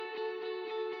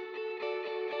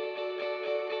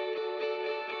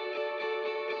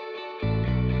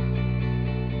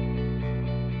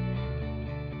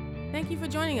Thank you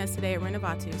for joining us today at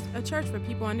Renovatus, a church for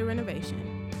people under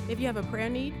renovation. If you have a prayer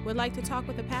need, would like to talk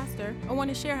with a pastor, or want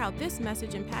to share how this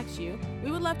message impacts you, we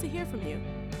would love to hear from you.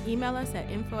 Email us at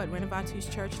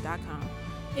info@renovatuschurch.com.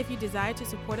 If you desire to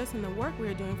support us in the work we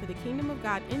are doing for the Kingdom of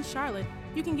God in Charlotte,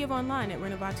 you can give online at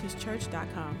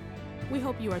renovatuschurch.com. We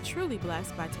hope you are truly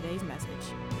blessed by today's message.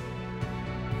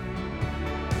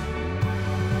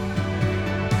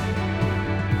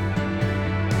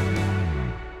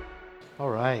 All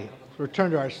right, let's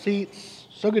return to our seats.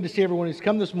 So good to see everyone who's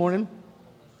come this morning.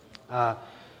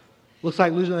 Looks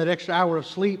like losing that extra hour of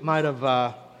sleep might have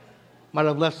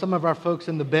left some of our folks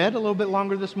in the bed a little bit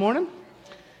longer this morning.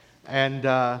 And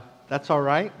that's all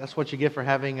right. That's what you get for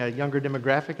having a younger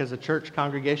demographic as a church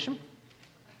congregation.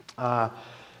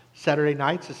 Saturday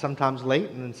nights is sometimes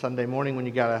late, and then Sunday morning when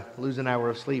you got to lose an hour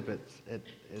of sleep,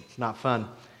 it's not fun.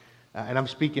 And I'm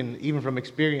speaking even from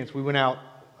experience. We went out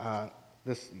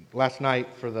this last night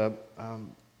for the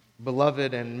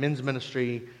Beloved and Men's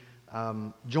Ministry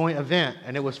joint event,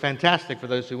 and it was fantastic for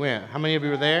those who went. How many of you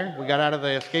were there? We got out of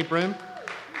the escape room.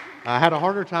 I had a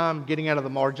harder time getting out of the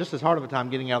mall, or just as hard of a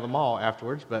time getting out of the mall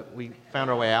afterwards, but we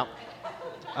found our way out.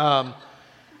 And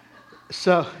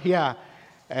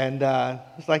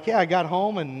it's like, I got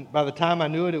home, and by the time I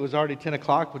knew it, it was already 10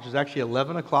 o'clock, which was actually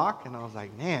 11 o'clock, and I was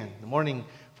like, man, the morning,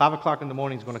 5 o'clock in the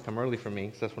morning is going to come early for me,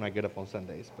 because that's when I get up on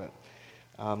Sundays. But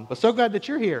so glad that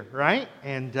you're here, right?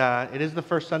 And it is the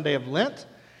first Sunday of Lent,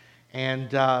 and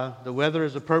the weather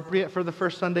is appropriate for the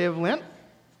first Sunday of Lent,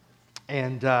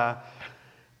 and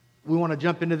we want to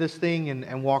jump into this thing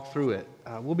and walk through it.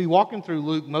 We'll be walking through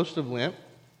Luke most of Lent,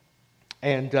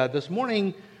 and this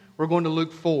morning we're going to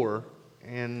Luke 4,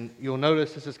 and you'll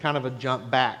notice this is kind of a jump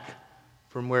back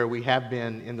from where we have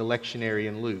been in the lectionary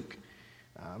in Luke.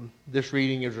 This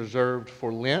reading is reserved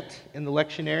for Lent in the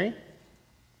lectionary,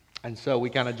 and so we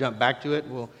kind of jump back to it.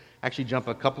 We'll actually jump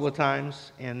a couple of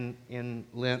times in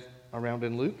Lent around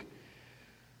in Luke.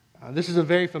 This is a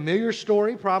very familiar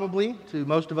story, probably, to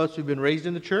most of us who've been raised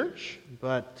in the church,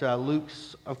 but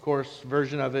Luke's, of course,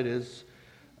 version of it is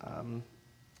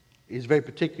very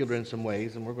particular in some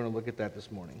ways, and we're going to look at that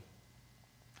this morning.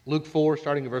 Luke 4,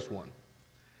 starting at verse 1.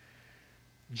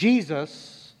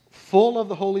 Jesus, full of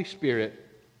the Holy Spirit,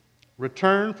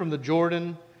 returned from the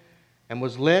Jordan and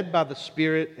was led by the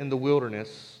Spirit in the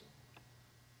wilderness,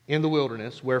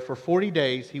 where for 40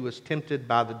 days he was tempted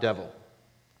by the devil.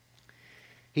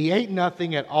 He ate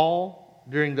nothing at all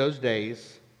during those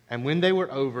days, and when they were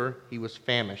over, he was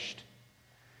famished.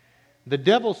 The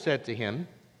devil said to him,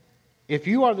 "If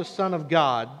you are the Son of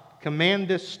God, command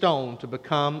this stone to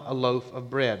become a loaf of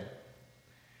bread."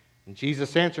 And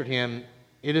Jesus answered him,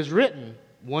 "It is written,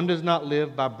 one does not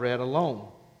live by bread alone."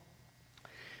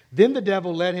 Then the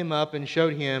devil led him up and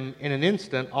showed him in an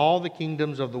instant all the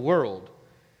kingdoms of the world.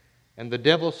 And the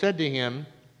devil said to him,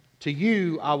 "To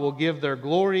you I will give their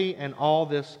glory and all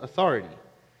this authority,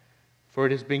 for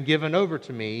it has been given over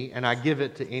to me, and I give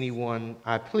it to anyone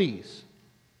I please.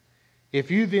 If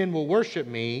you then will worship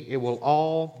me, it will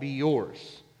all be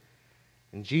yours."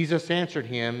 And Jesus answered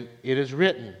him, "It is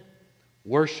written,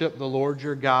 worship the Lord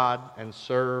your God and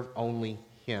serve only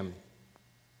him."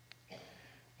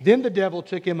 Then the devil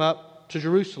took him up to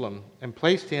Jerusalem and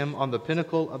placed him on the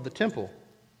pinnacle of the temple,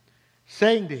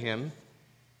 saying to him,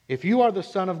 "If you are the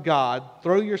Son of God,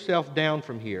 throw yourself down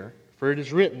from here, for it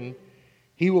is written,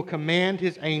 he will command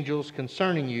his angels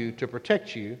concerning you to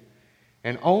protect you,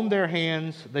 and on their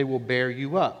hands they will bear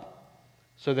you up,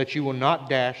 so that you will not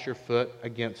dash your foot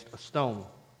against a stone."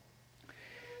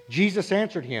 Jesus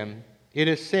answered him, "It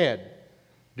is said,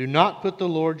 do not put the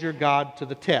Lord your God to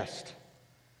the test."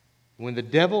 When the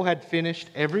devil had finished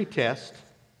every test,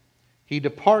 he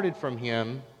departed from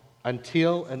him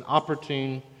until an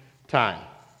opportune time.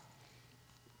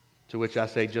 To which I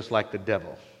say, just like the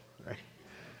devil. Right?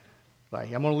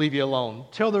 Like, I'm going to leave you alone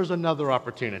till there's another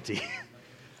opportunity.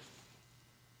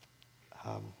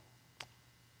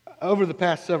 Over the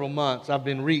past several months, I've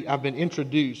been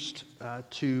introduced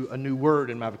to a new word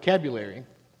in my vocabulary,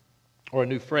 or a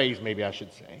new phrase, maybe I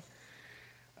should say.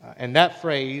 And that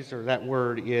phrase, or that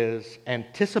word, is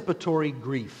anticipatory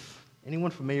grief.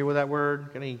 Anyone familiar with that word?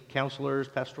 Got any counselors,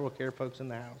 pastoral care folks in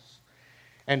the house?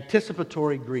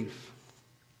 Anticipatory grief.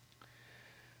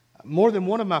 More than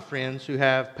one of my friends who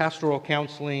have pastoral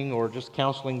counseling or just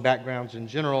counseling backgrounds in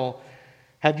general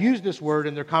have used this word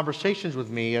in their conversations with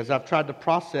me as I've tried to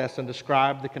process and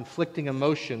describe the conflicting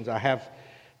emotions I have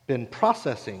been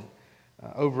processing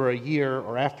over a year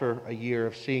or after a year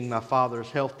of seeing my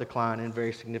father's health decline in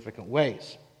very significant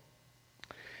ways.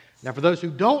 Now, for those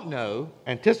who don't know,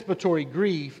 anticipatory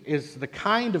grief is the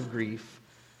kind of grief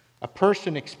a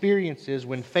person experiences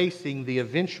when facing the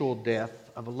eventual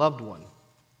death of a loved one.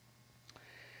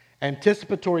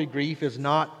 Anticipatory grief is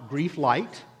not grief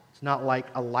light. It's not like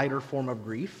a lighter form of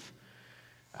grief.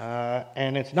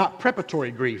 And it's not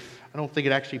preparatory grief. I don't think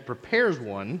it actually prepares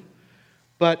one,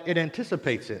 but it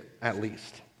anticipates it at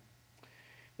least.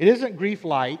 It isn't grief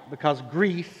light because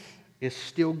grief is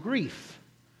still grief,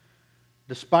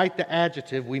 despite the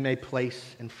adjective we may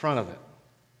place in front of it.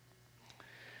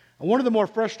 And one of the more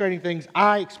frustrating things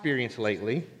I experienced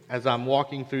lately as I'm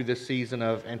walking through this season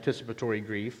of anticipatory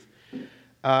grief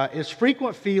is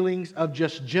frequent feelings of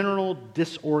just general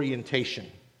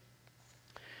disorientation.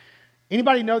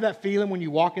 Anybody know that feeling when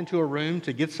you walk into a room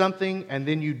to get something and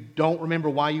then you don't remember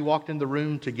why you walked in the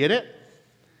room to get it?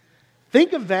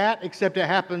 Think of that, except it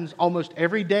happens almost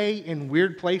every day in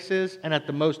weird places and at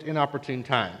the most inopportune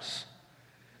times.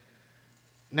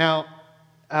 Now,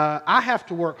 I have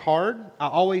to work hard. I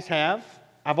always have.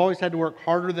 I've always had to work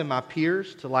harder than my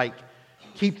peers to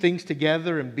keep things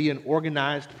together and be an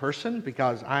organized person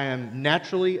because I am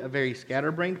naturally a very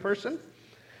scatterbrained person.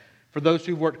 For those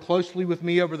who've worked closely with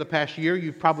me over the past year,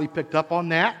 you've probably picked up on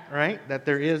that, right? That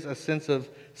there is a sense of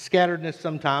scatteredness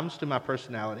sometimes to my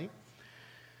personality.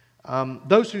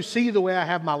 Those who see the way I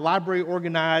have my library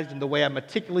organized and the way I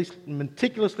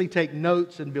meticulously take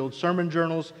notes and build sermon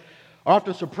journals are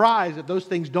often surprised that those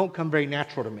things don't come very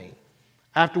natural to me.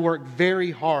 I have to work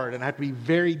very hard and I have to be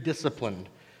very disciplined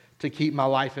to keep my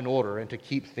life in order and to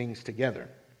keep things together.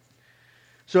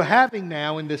 So having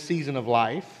now in this season of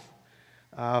life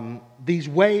these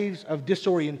waves of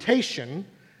disorientation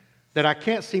that I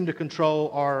can't seem to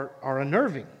control are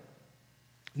unnerving.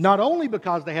 Not only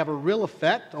because they have a real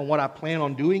effect on what I plan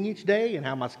on doing each day and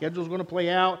how my schedule is going to play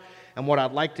out and what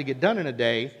I'd like to get done in a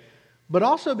day, but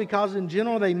also because in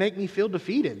general they make me feel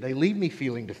defeated. They leave me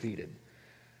feeling defeated.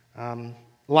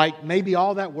 Like maybe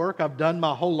all that work I've done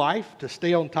my whole life to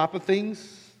stay on top of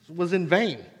things was in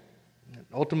vain.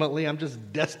 Ultimately, I'm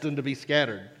just destined to be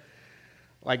scattered.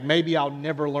 Like maybe I'll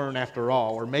never learn after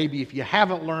all, or maybe if you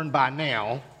haven't learned by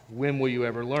now, when will you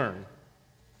ever learn?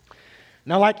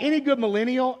 Now, like any good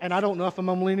millennial, and I don't know if I'm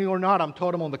a millennial or not, I'm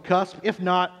told I'm on the cusp, if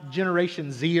not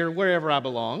Generation Z or wherever I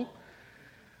belong.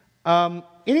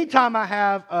 Anytime I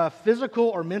have a physical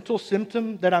or mental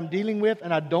symptom that I'm dealing with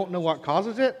and I don't know what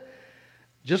causes it,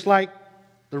 just like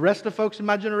the rest of the folks in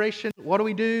my generation, what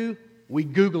do? We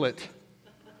Google it,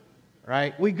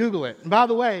 right? We Google it. And by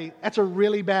the way, that's a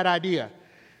really bad idea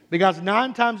because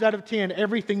 9 times out of 10,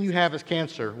 everything you have is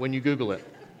cancer when you Google it.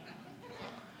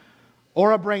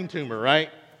 Or a brain tumor, right?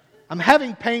 I'm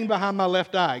having pain behind my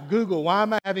left eye. Google, why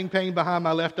am I having pain behind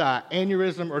my left eye?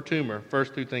 Aneurysm or tumor,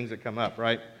 first 2 things that come up,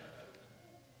 right?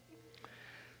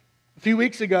 A few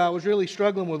weeks ago, I was really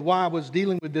struggling with why I was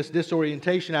dealing with this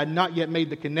disorientation. I had not yet made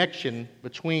the connection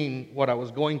between what I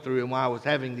was going through and why I was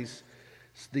having these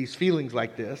feelings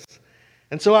like this.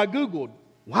 And so I Googled,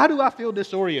 why do I feel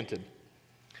disoriented?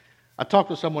 I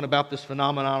talked to someone about this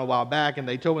phenomenon a while back, and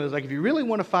they told me, if you really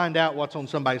want to find out what's on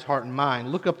somebody's heart and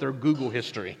mind, look up their Google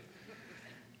history.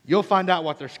 You'll find out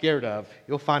what they're scared of.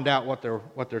 You'll find out what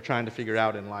they're trying to figure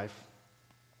out in life.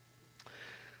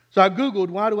 So I Googled,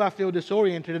 why do I feel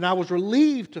disoriented? And I was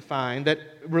relieved to find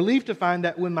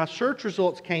that when my search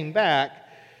results came back,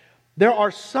 there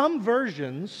are some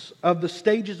versions of the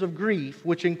stages of grief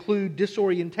which include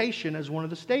disorientation as one of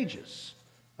the stages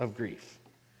of grief.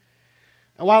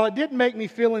 And while it didn't make me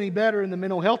feel any better in the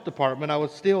mental health department, I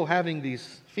was still having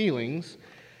these feelings.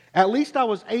 At least I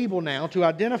was able now to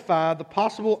identify the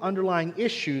possible underlying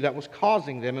issue that was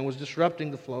causing them and was disrupting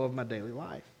the flow of my daily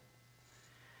life.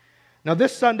 Now,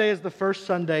 this Sunday is the first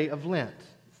Sunday of Lent.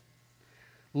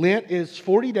 Lent is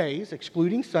 40 days,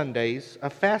 excluding Sundays,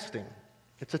 of fasting.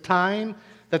 It's a time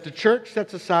that the church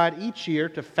sets aside each year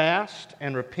to fast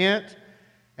and repent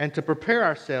and to prepare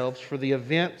ourselves for the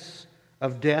events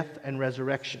of death and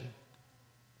resurrection.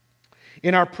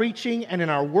 In our preaching and in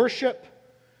our worship,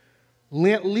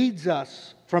 Lent leads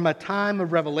us from a time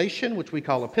of revelation, which we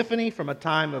call Epiphany, from a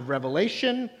time of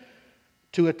revelation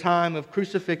to a time of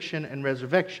crucifixion and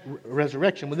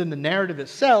resurrection. Within the narrative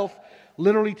itself,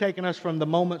 literally taking us from the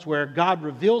moments where God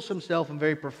reveals himself in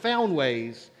very profound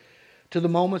ways to the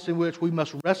moments in which we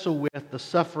must wrestle with the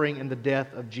suffering and the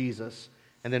death of Jesus,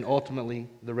 and then ultimately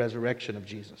the resurrection of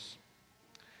Jesus.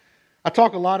 I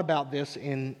talk a lot about this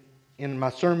in my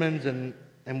sermons, and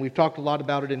we've talked a lot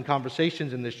about it in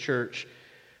conversations in this church,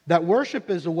 that worship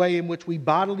is a way in which we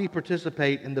bodily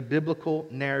participate in the biblical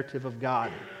narrative of God.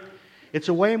 It's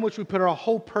a way in which we put our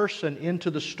whole person into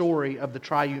the story of the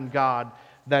triune God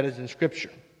that is in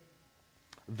Scripture.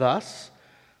 Thus,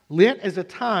 Lent is a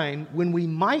time when we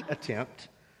might attempt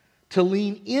to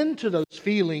lean into those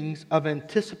feelings of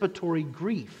anticipatory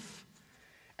grief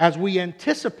as we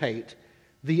anticipate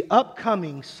the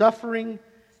upcoming suffering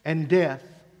and death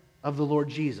of the Lord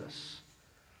Jesus.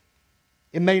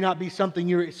 It may not be something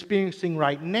you're experiencing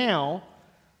right now,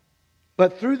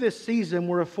 but through this season,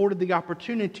 we're afforded the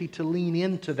opportunity to lean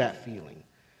into that feeling,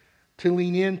 to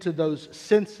lean into those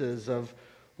senses of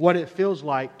what it feels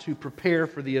like to prepare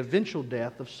for the eventual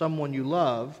death of someone you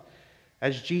love,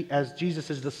 as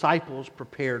Jesus' disciples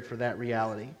prepared for that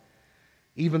reality,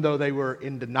 even though they were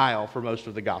in denial for most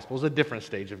of the Gospels, a different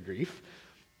stage of grief,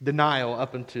 denial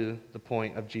up until the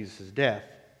point of Jesus' death.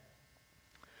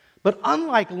 But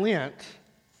unlike Lent,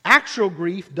 actual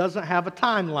grief doesn't have a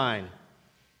timeline.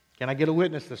 Can I get a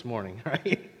witness this morning,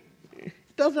 right? It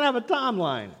doesn't have a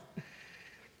timeline.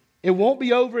 It won't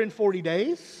be over in 40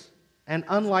 days, and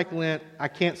unlike Lent, I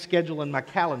can't schedule in my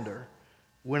calendar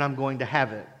when I'm going to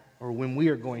have it, or when we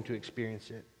are going to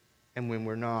experience it, and when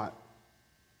we're not.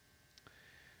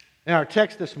 In our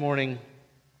text this morning,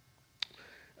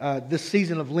 this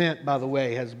season of Lent, by the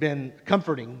way, has been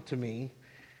comforting to me.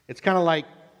 It's kind of like,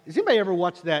 has anybody ever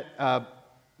watched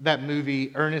that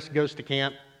movie, Ernest Goes to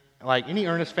Camp? Like, any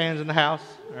Ernest fans in the house?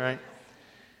 All right.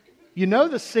 You know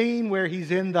the scene where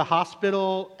he's in the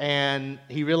hospital and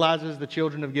he realizes the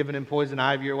children have given him poison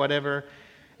ivy or whatever,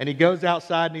 and he goes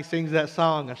outside and he sings that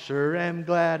song, I sure am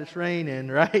glad it's raining,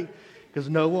 right? Because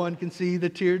no one can see the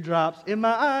teardrops in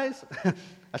my eyes.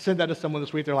 I sent that to someone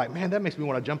this week. They're like, man, that makes me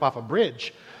want to jump off a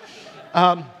bridge.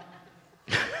 But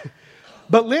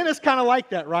Lent is kind of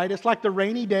like that, right? It's like the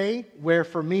rainy day where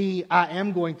for me, I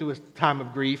am going through a time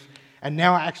of grief, and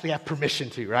now I actually have permission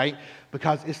to, right?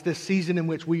 Because it's this season in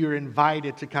which we are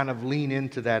invited to kind of lean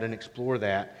into that and explore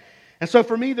that. And so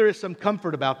for me, there is some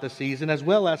comfort about this season, as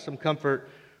well as some comfort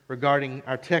regarding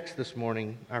our text this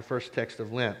morning, our first text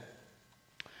of Lent.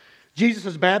 Jesus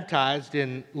is baptized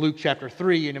in Luke chapter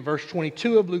 3, and in verse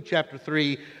 22 of Luke chapter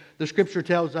 3, the scripture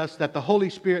tells us that the Holy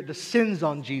Spirit descends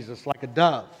on Jesus like a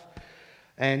dove.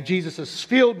 And Jesus is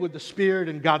filled with the Spirit,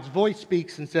 and God's voice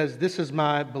speaks and says, this is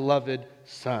my beloved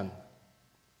Son.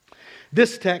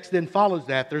 This text then follows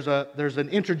that. There's an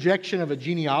interjection of a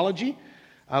genealogy,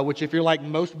 which if you're like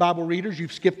most Bible readers,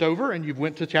 you've skipped over and you've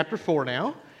went to chapter 4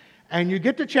 now. And you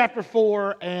get to chapter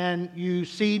 4 and you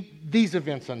see these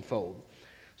events unfold.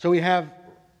 So we have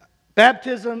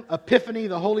baptism, epiphany,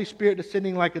 the Holy Spirit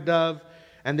descending like a dove.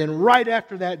 And then right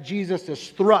after that, Jesus is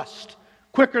thrust,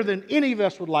 quicker than any of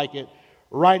us would like it,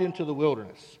 right into the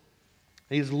wilderness.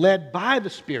 He's led by the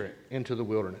Spirit into the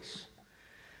wilderness.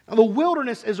 Now, the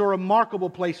wilderness is a remarkable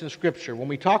place in Scripture. When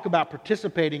we talk about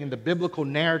participating in the biblical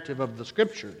narrative of the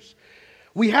Scriptures,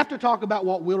 we have to talk about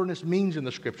what wilderness means in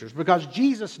the Scriptures, because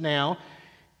Jesus now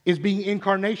is being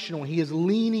incarnational. He is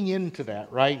leaning into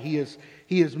that, right? He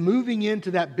is moving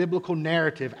into that biblical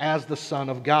narrative as the Son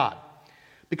of God.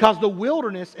 Because the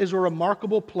wilderness is a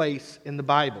remarkable place in the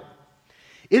Bible.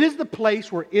 It is the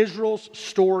place where Israel's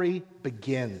story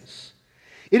begins.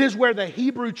 It is where the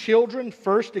Hebrew children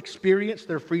first experienced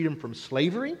their freedom from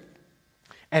slavery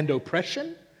and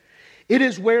oppression. It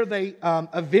is where they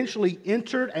eventually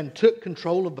entered and took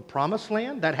control of the Promised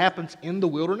Land. That happens in the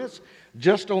wilderness,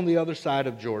 just on the other side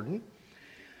of Jordan.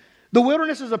 The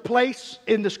wilderness is a place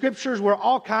in the Scriptures where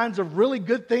all kinds of really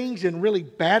good things and really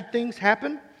bad things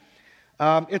happen.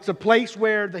 It's a place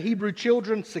where the Hebrew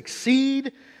children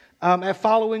succeed at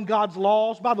following God's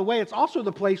laws. By the way, it's also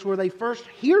the place where they first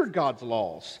hear God's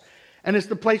laws. And it's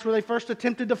the place where they first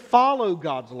attempted to follow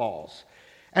God's laws.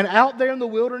 And out there in the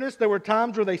wilderness, there were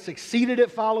times where they succeeded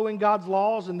at following God's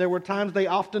laws, and there were times they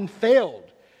often failed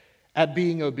at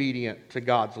being obedient to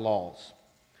God's laws.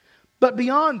 But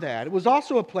beyond that, it was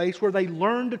also a place where they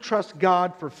learned to trust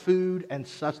God for food and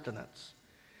sustenance.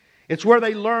 It's where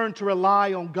they learned to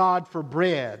rely on God for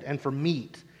bread and for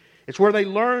meat. It's where they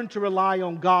learned to rely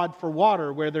on God for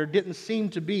water, where there didn't seem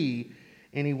to be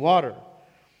any water.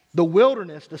 The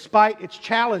wilderness, despite its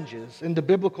challenges in the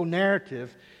biblical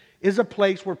narrative, is a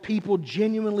place where people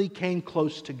genuinely came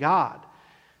close to God.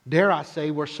 Dare I say,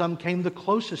 where some came the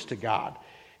closest to God.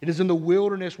 It is in the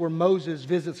wilderness where Moses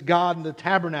visits God in the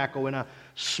tabernacle in a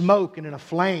smoke and in a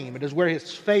flame. It is where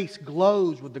his face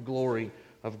glows with the glory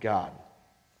of God.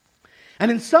 And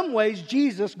in some ways,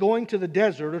 Jesus going to the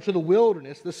desert or to the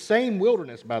wilderness, the same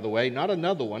wilderness, by the way, not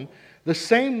another one, the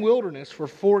same wilderness for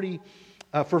 40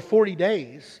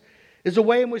 days, is a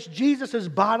way in which Jesus is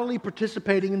bodily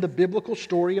participating in the biblical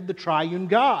story of the triune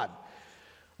God.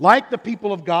 Like the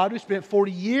people of God who spent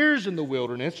 40 years in the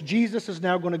wilderness, Jesus is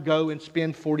now going to go and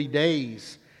spend 40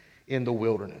 days in the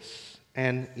wilderness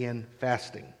and in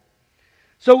fasting.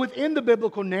 So within the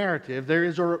biblical narrative,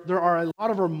 there are a lot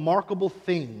of remarkable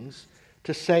things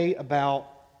to say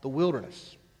about the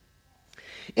wilderness.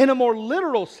 In a more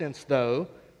literal sense, though,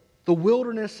 the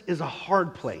wilderness is a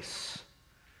hard place.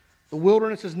 The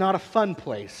wilderness is not a fun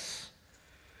place.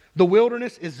 The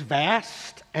wilderness is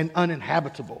vast and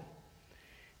uninhabitable.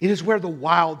 It is where the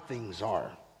wild things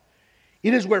are.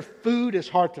 It is where food is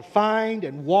hard to find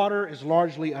and water is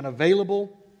largely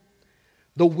unavailable.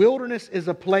 The wilderness is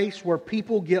a place where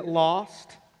people get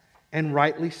lost, and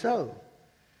rightly so.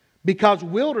 Because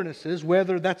wildernesses,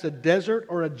 whether that's a desert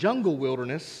or a jungle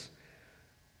wilderness,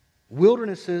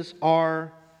 wildernesses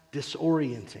are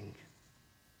disorienting.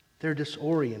 They're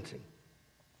disorienting.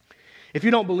 If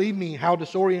you don't believe me how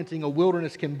disorienting a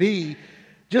wilderness can be,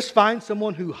 just find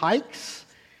someone who hikes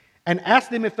and ask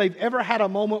them if they've ever had a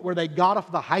moment where they got off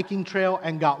the hiking trail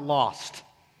and got lost.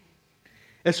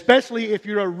 Especially if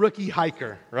you're a rookie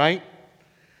hiker, right?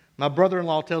 My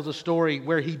brother-in-law tells a story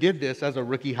where he did this as a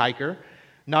rookie hiker.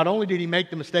 Not only did he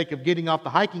make the mistake of getting off the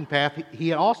hiking path, he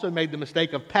had also made the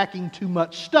mistake of packing too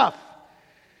much stuff.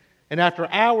 And after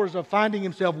hours of finding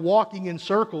himself walking in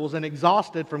circles and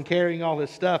exhausted from carrying all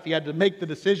his stuff, he had to make the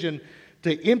decision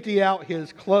to empty out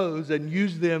his clothes and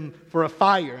use them for a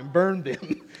fire and burn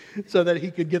them so that he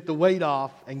could get the weight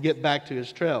off and get back to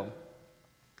his trail.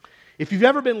 If you've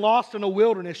ever been lost in a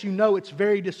wilderness, you know it's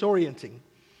very disorienting.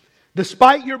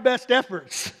 Despite your best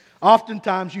efforts,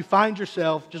 oftentimes you find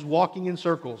yourself just walking in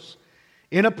circles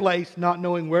in a place not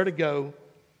knowing where to go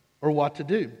or what to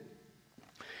do.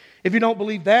 If you don't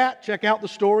believe that, check out the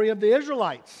story of the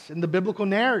Israelites in the biblical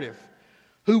narrative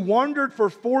who wandered for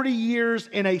 40 years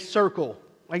in a circle.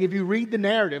 Like if you read the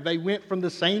narrative, they went from the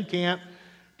same camp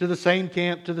to the same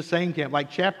camp to the same camp.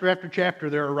 Like chapter after chapter,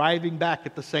 they're arriving back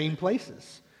at the same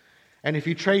places. And if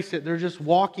you trace it, they're just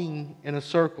walking in a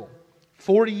circle.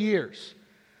 40 years.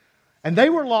 And they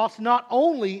were lost not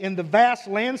only in the vast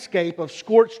landscape of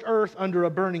scorched earth under a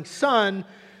burning sun,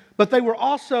 but they were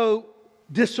also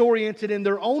disoriented in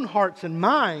their own hearts and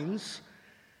minds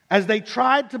as they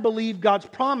tried to believe God's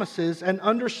promises and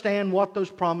understand what those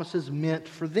promises meant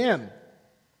for them.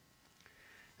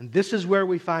 And this is where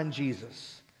we find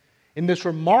Jesus, in this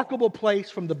remarkable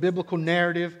place from the biblical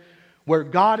narrative where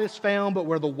God is found but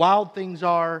where the wild things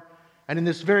are, and in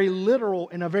a very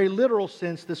literal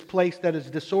sense, this place that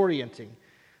is disorienting,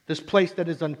 this place that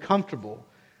is uncomfortable,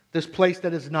 this place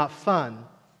that is not fun,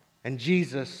 and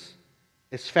Jesus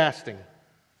is fasting.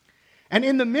 And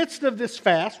in the midst of this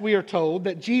fast, we are told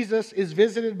that Jesus is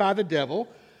visited by the devil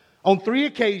on 3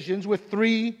 occasions with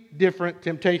 3 different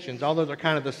temptations. Although they're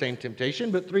kind of the same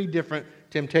temptation, but 3 different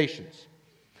temptations.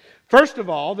 First of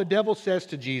all, the devil says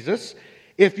to Jesus,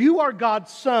 "If you are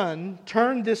God's son,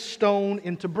 turn this stone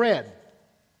into bread."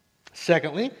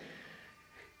 Secondly,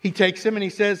 he takes him and he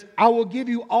says, "I will give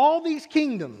you all these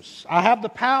kingdoms. I have the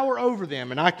power over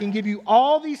them, and I can give you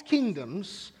all these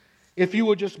kingdoms if you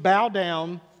will just bow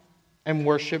down and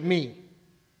worship me."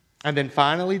 And then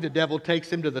finally, the devil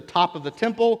takes him to the top of the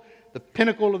temple, the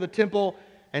pinnacle of the temple,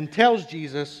 and tells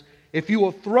Jesus, if you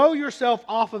will throw yourself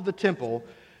off of the temple,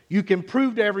 you can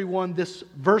prove to everyone this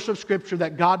verse of Scripture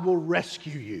that God will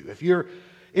rescue you.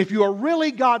 If you are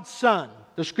really God's son,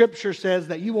 the Scripture says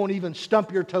that you won't even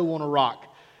stump your toe on a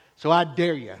rock. So I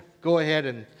dare you, go ahead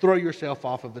and throw yourself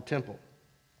off of the temple.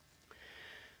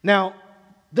 Now,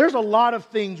 there's a lot of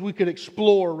things we could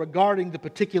explore regarding the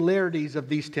particularities of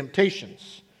these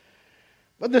temptations.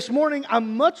 But this morning,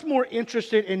 I'm much more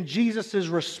interested in Jesus'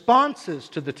 responses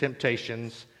to the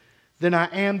temptations than I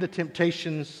am the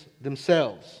temptations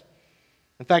themselves.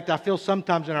 In fact, I feel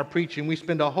sometimes in our preaching, we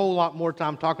spend a whole lot more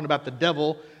time talking about the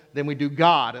devil than we do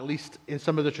God, at least in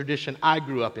some of the tradition I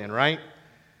grew up in, right?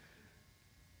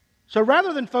 So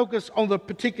rather than focus on the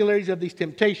particularities of these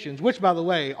temptations, which, by the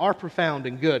way, are profound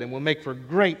and good and will make for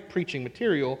great preaching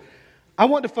material, I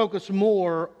want to focus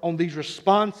more on these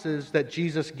responses that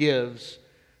Jesus gives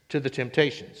to the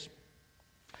temptations.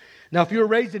 Now, if you were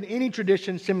raised in any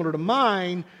tradition similar to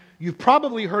mine, you've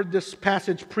probably heard this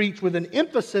passage preached with an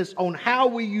emphasis on how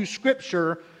we use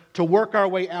Scripture to work our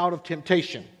way out of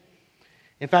temptation.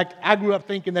 In fact, I grew up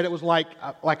thinking that it was like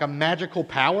a magical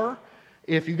power.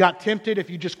 If you got tempted, if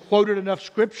you just quoted enough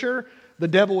Scripture, the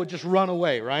devil would just run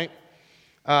away, right?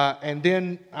 And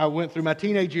then I went through my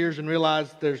teenage years and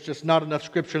realized there's just not enough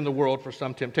Scripture in the world for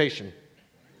some temptation.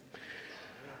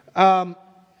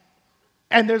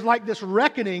 And there's like this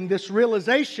reckoning, this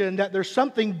realization that there's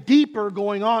something deeper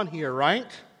going on here, right?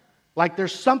 Like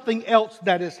there's something else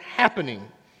that is happening.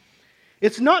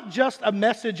 It's not just a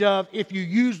message of if you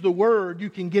use the word, you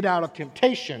can get out of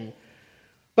temptation.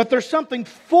 But there's something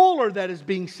fuller that is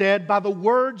being said by the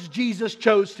words Jesus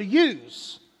chose to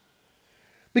use.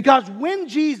 Because when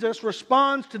Jesus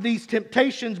responds to these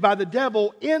temptations by the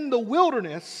devil in the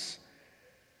wilderness,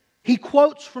 he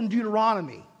quotes from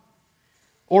Deuteronomy,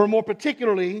 or more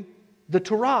particularly, the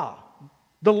Torah,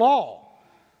 the law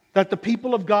that the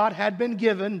people of God had been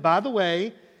given, by the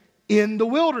way, in the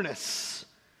wilderness.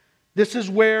 This is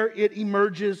where it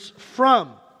emerges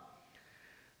from.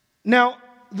 Now,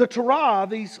 the Torah,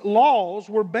 these laws,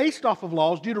 were based off of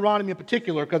laws, Deuteronomy in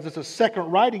particular, because it's a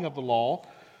second writing of the law,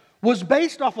 was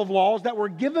based off of laws that were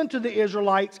given to the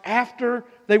Israelites after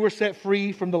they were set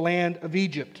free from the land of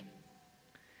Egypt.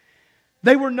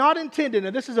 They were not intended,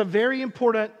 and this is a very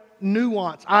important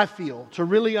nuance, I feel, to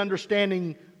really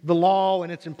understanding the law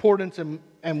and its importance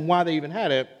and why they even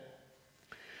had it.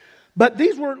 But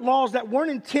these were laws that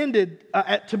weren't intended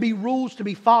to be rules to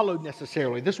be followed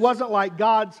necessarily. This wasn't like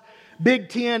God's Big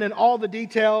Ten and all the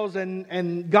details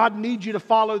and God needs you to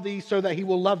follow these so that He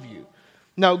will love you.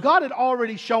 No, God had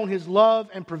already shown His love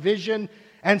and provision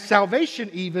and salvation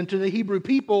even to the Hebrew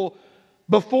people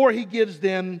before He gives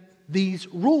them these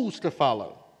rules to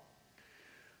follow.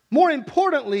 More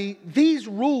importantly, these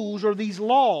rules or these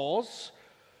laws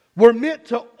were meant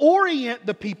to orient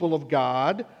the people of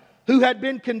God who had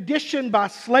been conditioned by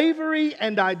slavery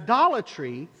and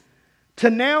idolatry to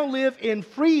now live in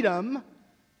freedom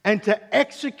and to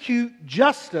execute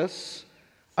justice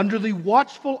under the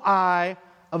watchful eye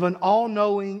of an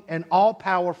all-knowing and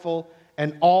all-powerful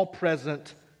and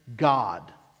all-present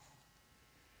God.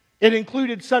 It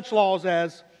included such laws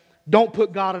as don't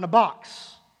put God in a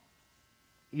box.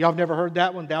 Y'all have never heard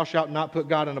that one? Thou shalt not put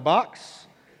God in a box.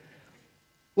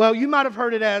 Well, you might have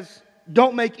heard it as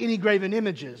don't make any graven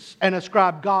images and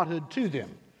ascribe godhood to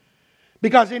them.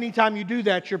 Because anytime you do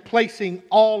that, you're placing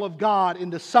all of God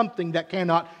into something that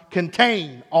cannot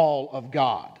contain all of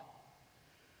God.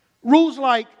 Rules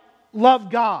like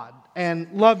love God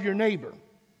and love your neighbor,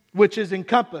 which is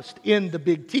encompassed in the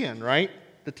Big Ten, right?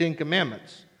 The Ten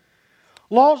Commandments.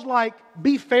 Laws like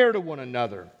be fair to one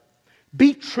another,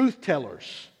 be truth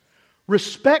tellers,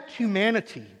 respect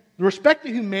humanity, respect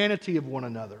the humanity of one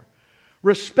another,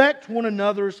 respect one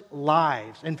another's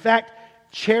lives. In fact,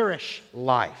 cherish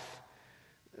life.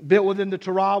 Built within the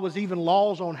Torah was even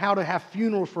laws on how to have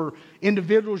funerals for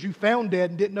individuals you found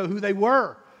dead and didn't know who they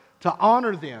were, to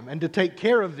honor them and to take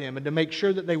care of them and to make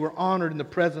sure that they were honored in the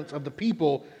presence of the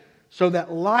people so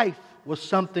that life was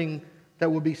something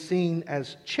that would be seen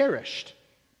as cherished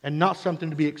and not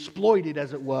something to be exploited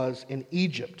as it was in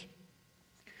Egypt.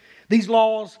 These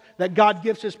laws that God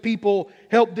gives His people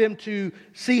help them to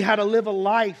see how to live a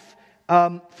life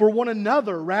for one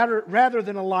another rather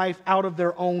than a life out of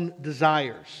their own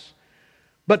desires,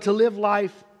 but to live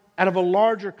life out of a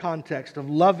larger context of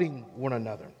loving one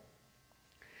another.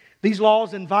 These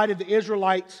laws invited the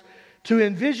Israelites to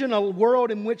envision a world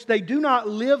in which they do not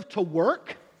live to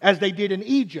work as they did in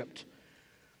Egypt,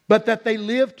 but that they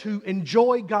live to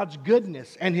enjoy God's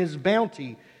goodness and His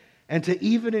bounty and to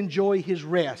even enjoy His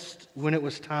rest when it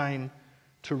was time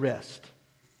to rest.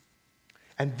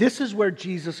 And this is where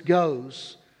Jesus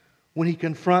goes when He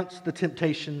confronts the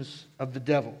temptations of the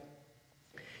devil.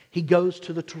 He goes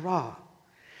to the Torah.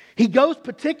 He goes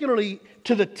particularly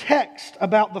to the text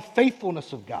about the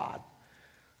faithfulness of God.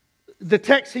 The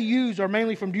texts He used are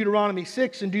mainly from Deuteronomy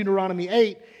 6 and Deuteronomy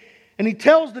 8. And He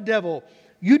tells the devil,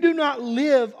 you do not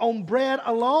live on bread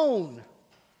alone.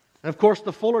 And of course,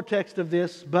 the fuller text of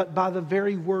this, but by the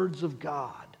very words of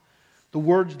God. The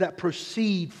words that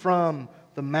proceed from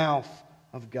the mouth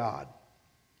of God.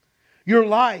 Your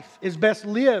life is best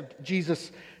lived,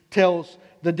 Jesus tells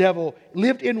the devil,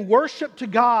 lived in worship to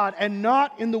God and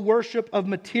not in the worship of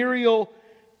material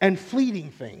and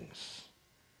fleeting things.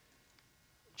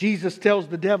 Jesus tells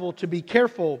the devil to be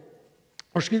careful,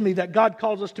 that God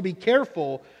calls us to be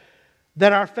careful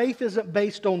that our faith isn't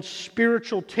based on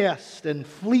spiritual tests and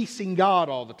fleecing God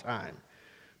all the time,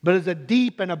 but is a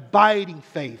deep and abiding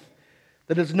faith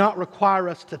that does not require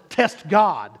us to test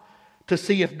God to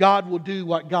see if God will do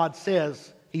what God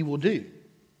says He will do.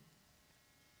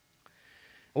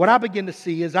 What I begin to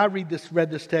see as I read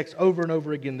this text over and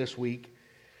over again this week,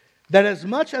 that as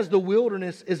much as the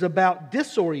wilderness is about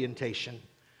disorientation,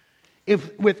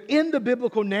 if within the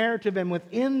biblical narrative and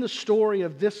within the story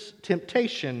of this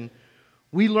temptation,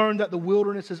 we learn that the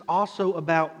wilderness is also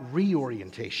about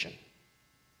reorientation.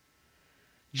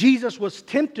 Jesus was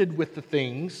tempted with the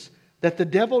things that the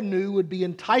devil knew would be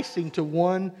enticing to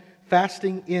one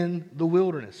fasting in the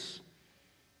wilderness.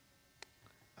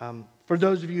 For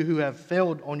those of you who have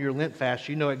failed on your Lent fast,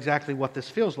 you know exactly what this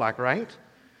feels like, right?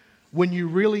 When you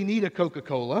really need a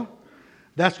Coca-Cola,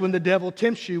 That's when the devil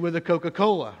tempts you with a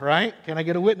Coca-Cola, right? Can I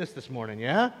get a witness this morning,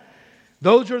 yeah?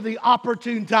 Those are the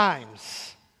opportune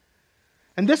times.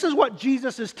 And this is what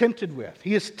Jesus is tempted with.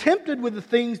 He is tempted with the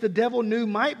things the devil knew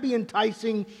might be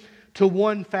enticing to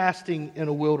one fasting in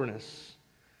a wilderness,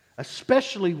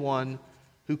 especially one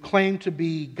who claimed to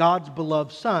be God's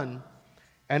beloved Son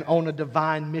and on a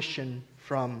divine mission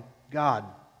from God.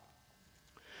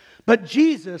 But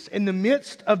Jesus, in the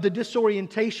midst of the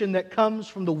disorientation that comes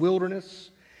from the wilderness,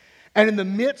 and in the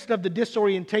midst of the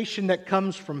disorientation that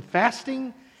comes from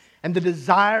fasting, and the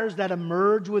desires that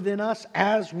emerge within us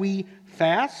as we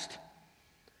fast,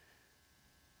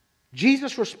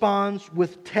 Jesus responds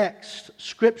with text,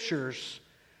 scriptures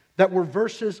that were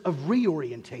verses of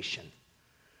reorientation.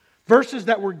 Verses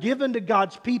that were given to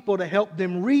God's people to help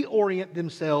them reorient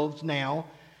themselves now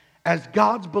as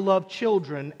God's beloved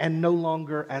children and no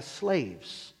longer as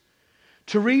slaves.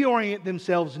 To reorient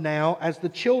themselves now as the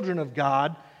children of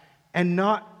God and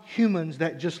not humans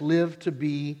that just live to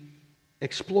be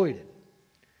exploited.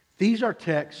 These are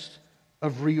texts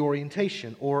of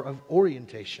reorientation or of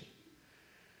orientation.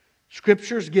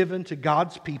 Scriptures given to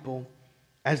God's people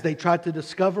as they tried to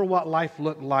discover what life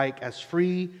looked like as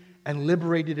free and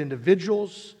liberated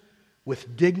individuals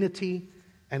with dignity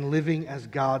and living as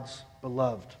God's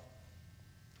beloved.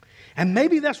 And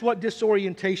maybe that's what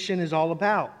disorientation is all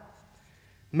about.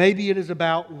 Maybe it is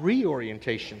about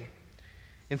reorientation.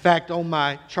 In fact, on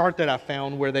my chart that I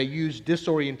found where they use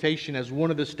disorientation as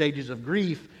one of the stages of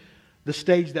grief, the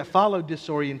stage that followed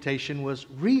disorientation was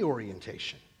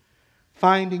reorientation,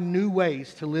 finding new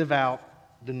ways to live out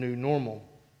the new normal.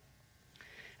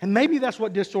 And maybe that's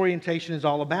what disorientation is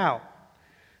all about.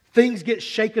 Things get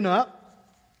shaken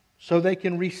up so they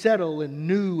can resettle in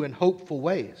new and hopeful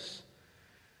ways.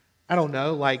 I don't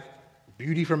know, like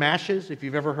beauty from ashes, if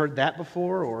you've ever heard that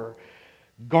before, or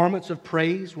garments of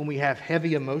praise when we have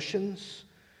heavy emotions.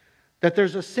 That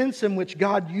there's a sense in which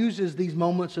God uses these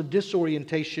moments of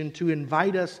disorientation to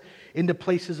invite us into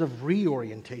places of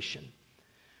reorientation.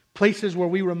 Places where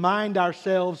we remind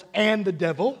ourselves and the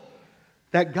devil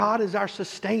that God is our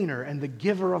sustainer and the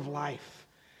giver of life.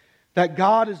 That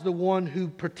God is the one who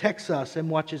protects us and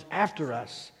watches after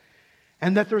us.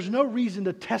 And that there's no reason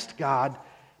to test God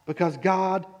because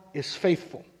God is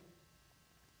faithful.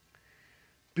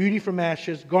 Beauty from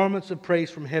ashes, garments of praise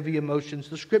from heavy emotions.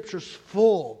 The Scripture's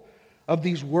full of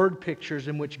these word pictures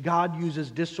in which God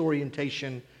uses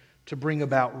disorientation to bring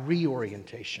about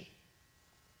reorientation.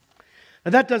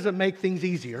 Now that doesn't make things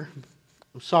easier.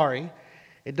 I'm sorry.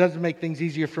 It doesn't make things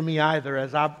easier for me either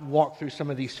as I walk through some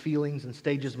of these feelings and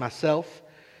stages myself.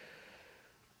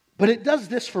 But it does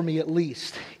this for me at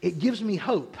least. It gives me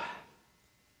hope.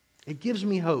 It gives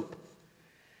me hope.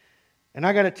 And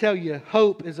I got to tell you,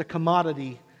 hope is a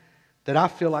commodity that I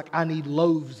feel like I need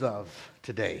loaves of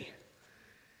today.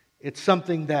 It's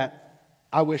something that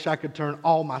I wish I could turn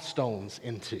all my stones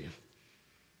into.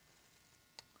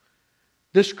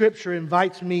 This scripture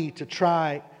invites me not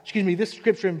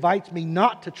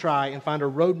to try and find a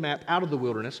roadmap out of the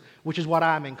wilderness, which is what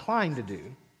I'm inclined to do.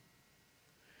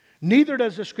 Neither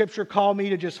does the scripture call me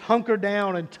to just hunker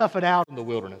down and tough it out in the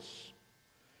wilderness.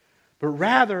 But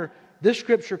rather, this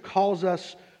scripture calls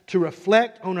us to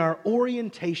reflect on our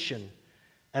orientation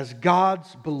as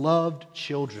God's beloved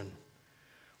children.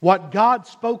 What God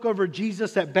spoke over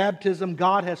Jesus at baptism,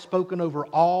 God has spoken over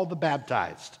all the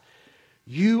baptized.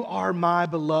 You are my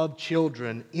beloved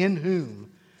children, in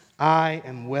whom I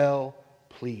am well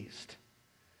pleased.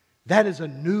 That is a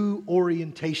new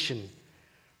orientation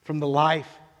from the life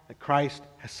that Christ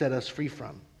has set us free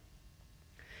from.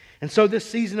 And so this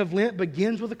season of Lent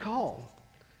begins with a call.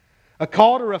 A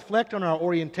call to reflect on our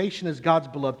orientation as God's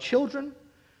beloved children,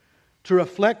 to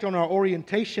reflect on our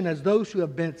orientation as those who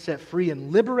have been set free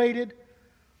and liberated,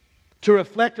 to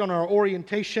reflect on our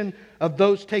orientation of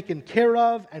those taken care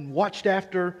of and watched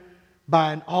after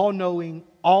by an all-knowing,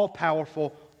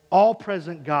 all-powerful,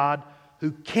 all-present God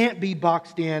who can't be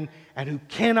boxed in and who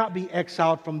cannot be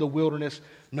exiled from the wilderness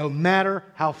no matter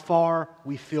how far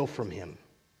we feel from Him.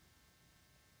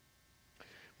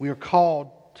 We are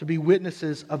called to be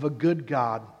witnesses of a good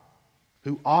God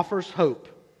who offers hope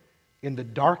in the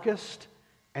darkest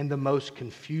and the most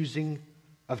confusing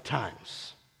of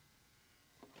times.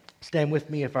 Stand with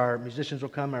me if our musicians will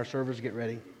come, our servers get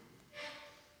ready.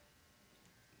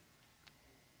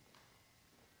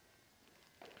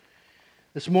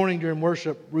 This morning during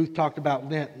worship, Ruth talked about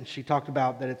Lent, and she talked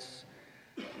about that it's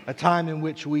a time in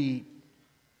which we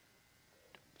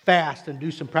fast and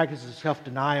do some practices of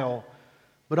self-denial,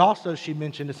 but also she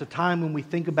mentioned it's a time when we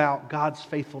think about God's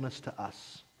faithfulness to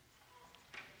us.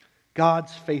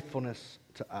 God's faithfulness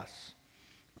to us.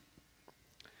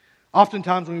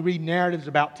 Oftentimes when we read narratives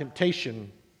about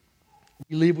temptation,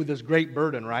 we live with this great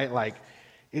burden, right? Like,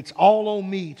 it's all on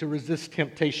me to resist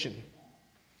temptation.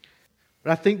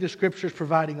 But I think the Scripture is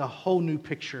providing a whole new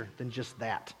picture than just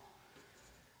that.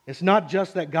 It's not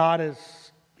just that God is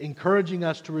encouraging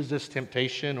us to resist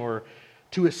temptation or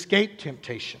to escape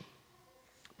temptation,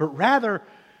 but rather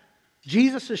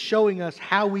Jesus is showing us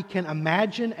how we can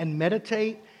imagine and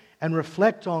meditate and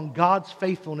reflect on God's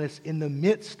faithfulness in the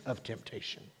midst of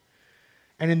temptation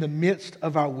and in the midst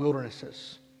of our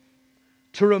wildernesses,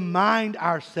 to remind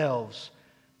ourselves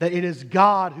that it is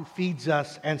God who feeds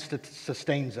us and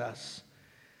sustains us.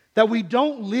 That we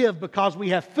don't live because we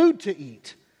have food to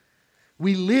eat.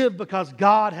 We live because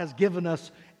God has given us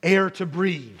air to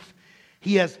breathe.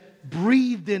 He has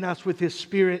breathed in us with His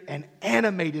Spirit and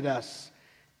animated us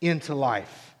into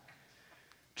life.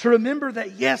 To remember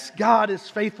that, yes, God is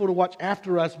faithful to watch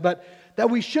after us, but that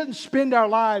we shouldn't spend our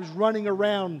lives running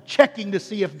around checking to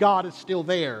see if God is still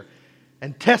there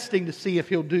and testing to see if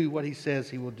He'll do what He says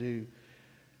He will do.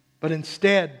 But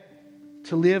instead,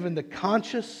 to live in the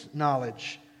conscious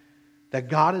knowledge that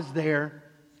God is there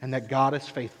and that God is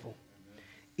faithful.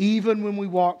 Even when we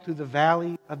walk through the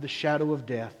valley of the shadow of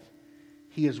death,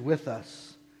 He is with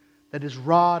us. That His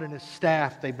rod and His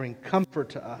staff, they bring comfort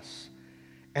to us.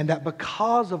 And that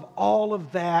because of all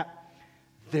of that,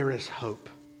 there is hope.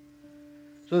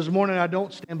 So this morning, I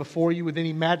don't stand before you with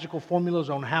any magical formulas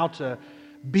on how to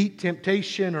beat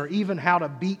temptation or even how to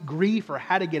beat grief or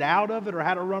how to get out of it or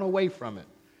how to run away from it.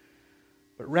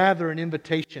 But rather an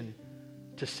invitation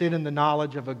to sit in the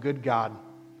knowledge of a good God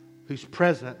who's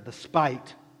present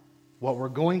despite what we're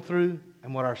going through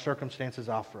and what our circumstances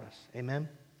offer us. Amen?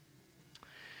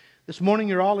 This morning,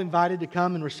 you're all invited to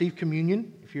come and receive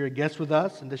communion. If you're a guest with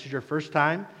us and this is your first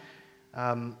time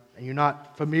and you're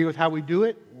not familiar with how we do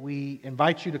it, we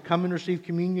invite you to come and receive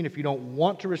communion. If you don't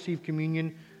want to receive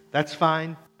communion, that's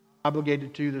fine.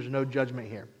 Obligated to. There's no judgment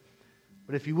here.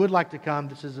 But if you would like to come,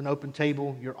 this is an open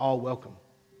table. You're all welcome.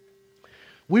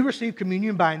 We receive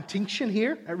communion by intinction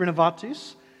here at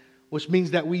Renovatus, which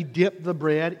means that we dip the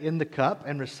bread in the cup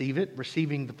and receive it,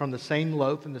 receiving from the same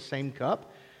loaf and the same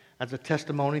cup as a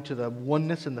testimony to the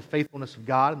oneness and the faithfulness of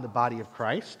God in the body of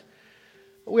Christ.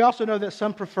 But we also know that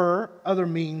some prefer other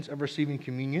means of receiving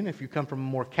communion. If you come from a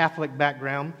more Catholic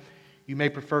background, you may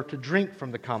prefer to drink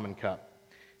from the common cup.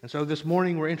 And so this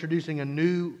morning we're introducing a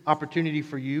new opportunity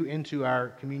for you into our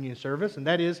communion service, and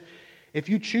that is, if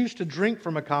you choose to drink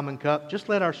from a common cup, just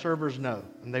let our servers know,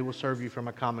 and they will serve you from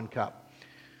a common cup.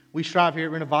 We strive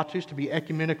here at Renovatus to be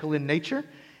ecumenical in nature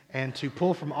and to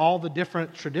pull from all the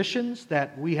different traditions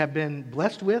that we have been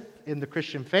blessed with in the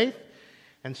Christian faith,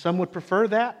 and some would prefer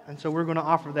that, and so we're going to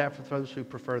offer that for those who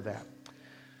prefer that.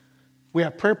 We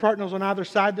have prayer partners on either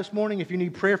side this morning. If you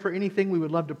need prayer for anything, we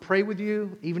would love to pray with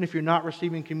you. Even if you're not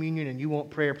receiving communion and you want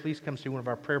prayer, please come see one of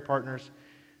our prayer partners.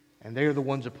 And they are the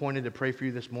ones appointed to pray for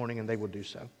you this morning, and they will do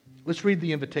so. Let's read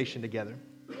the invitation together.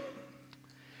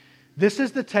 This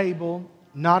is the table,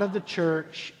 not of the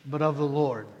church, but of the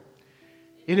Lord.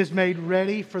 It is made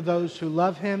ready for those who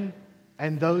love Him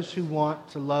and those who want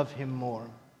to love Him more.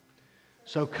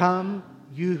 So come,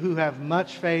 you who have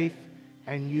much faith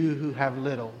and you who have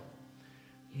little.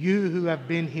 You who have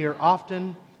been here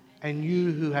often and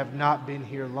you who have not been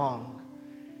here long.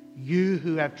 You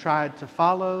who have tried to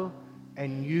follow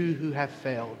and you who have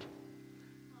failed.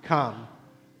 Come,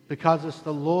 because it's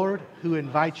the Lord who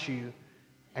invites you,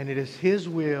 and it is His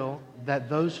will that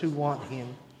those who want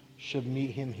Him should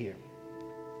meet Him here.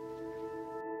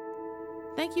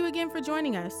 Thank you again for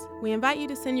joining us. We invite you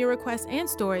to send your requests and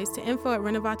stories to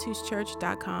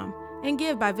info@renovatuschurch.com and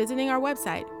give by visiting our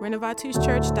website,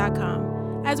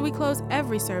 renovatuschurch.com. As we close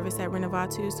every service at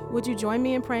Renovatus, would you join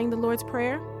me in praying the Lord's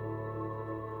Prayer?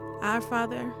 Our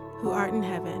Father, who art in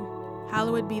heaven,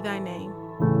 hallowed be thy name.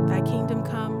 Thy kingdom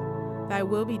come, thy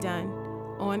will be done,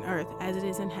 on earth as it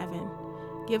is in heaven.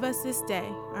 Give us this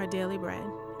day our daily bread,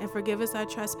 and forgive us our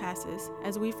trespasses,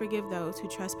 as we forgive those who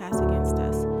trespass against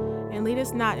us. And lead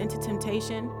us not into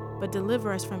temptation, but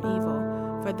deliver us from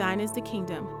evil. For thine is the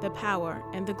kingdom, the power,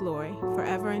 and the glory,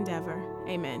 forever and ever.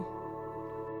 Amen.